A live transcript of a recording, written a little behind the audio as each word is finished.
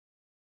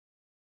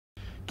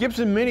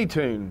Gibson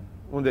Min-ETune,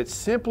 one of the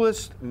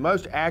simplest,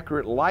 most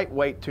accurate,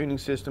 lightweight tuning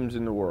systems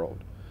in the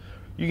world.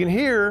 You can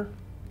hear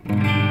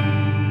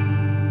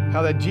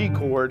how that G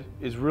chord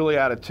is really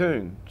out of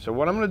tune. So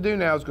what I'm going to do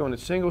now is go into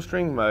single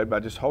string mode by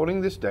just holding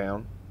this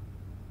down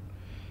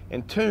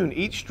and tune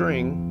each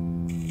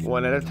string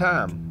one at a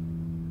time.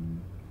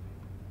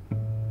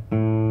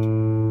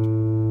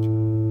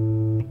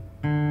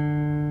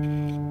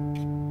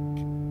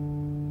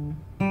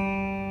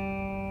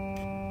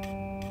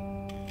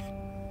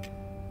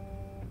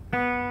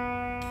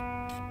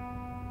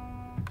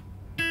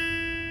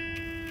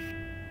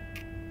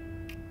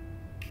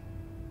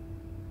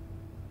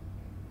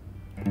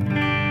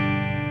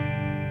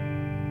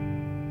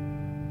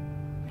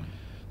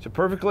 So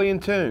perfectly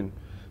in tune.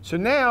 So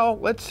now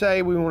let's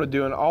say we want to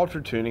do an alter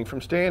tuning from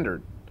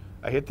standard.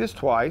 I hit this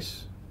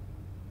twice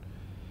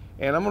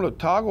and I'm going to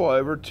toggle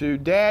over to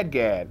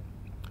Dadgad,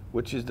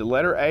 which is the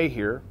letter A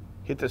here.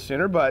 Hit the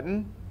center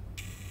button,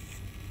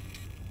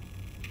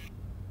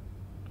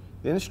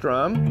 then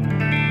strum,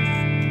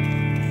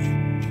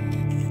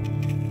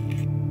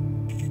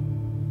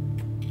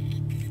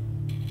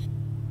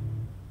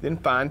 then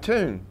fine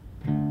tune.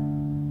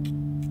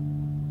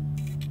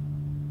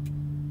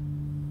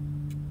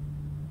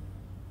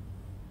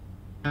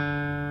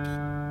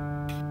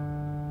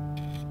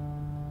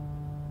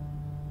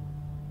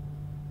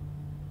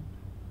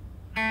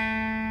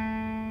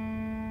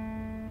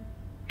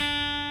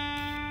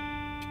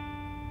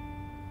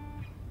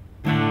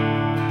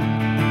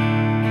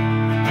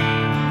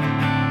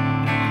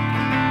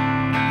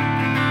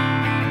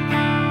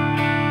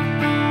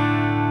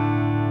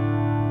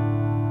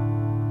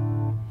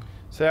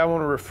 Say I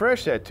want to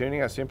refresh that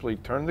tuning, I simply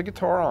turn the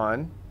guitar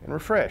on and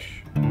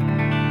refresh.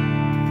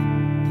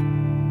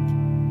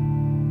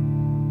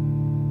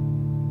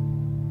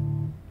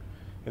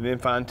 And then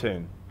fine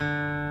tune.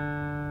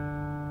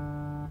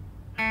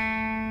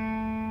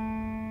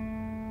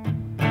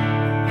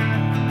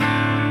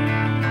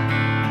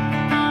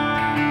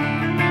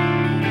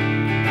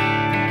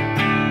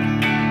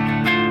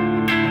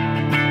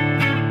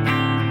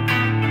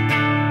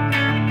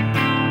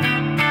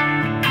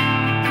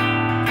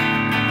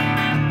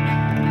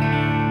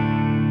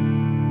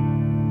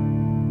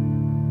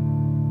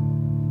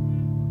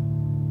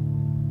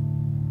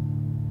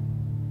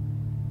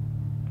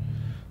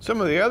 Some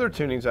of the other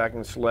tunings I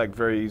can select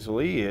very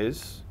easily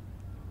is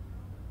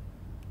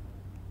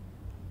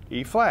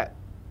E flat,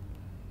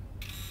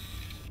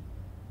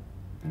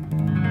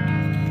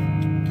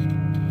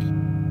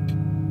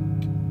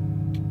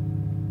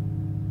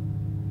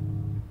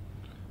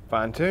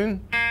 fine tune,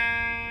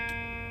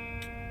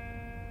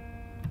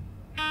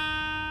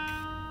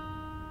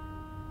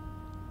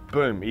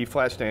 boom, E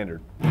flat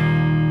standard.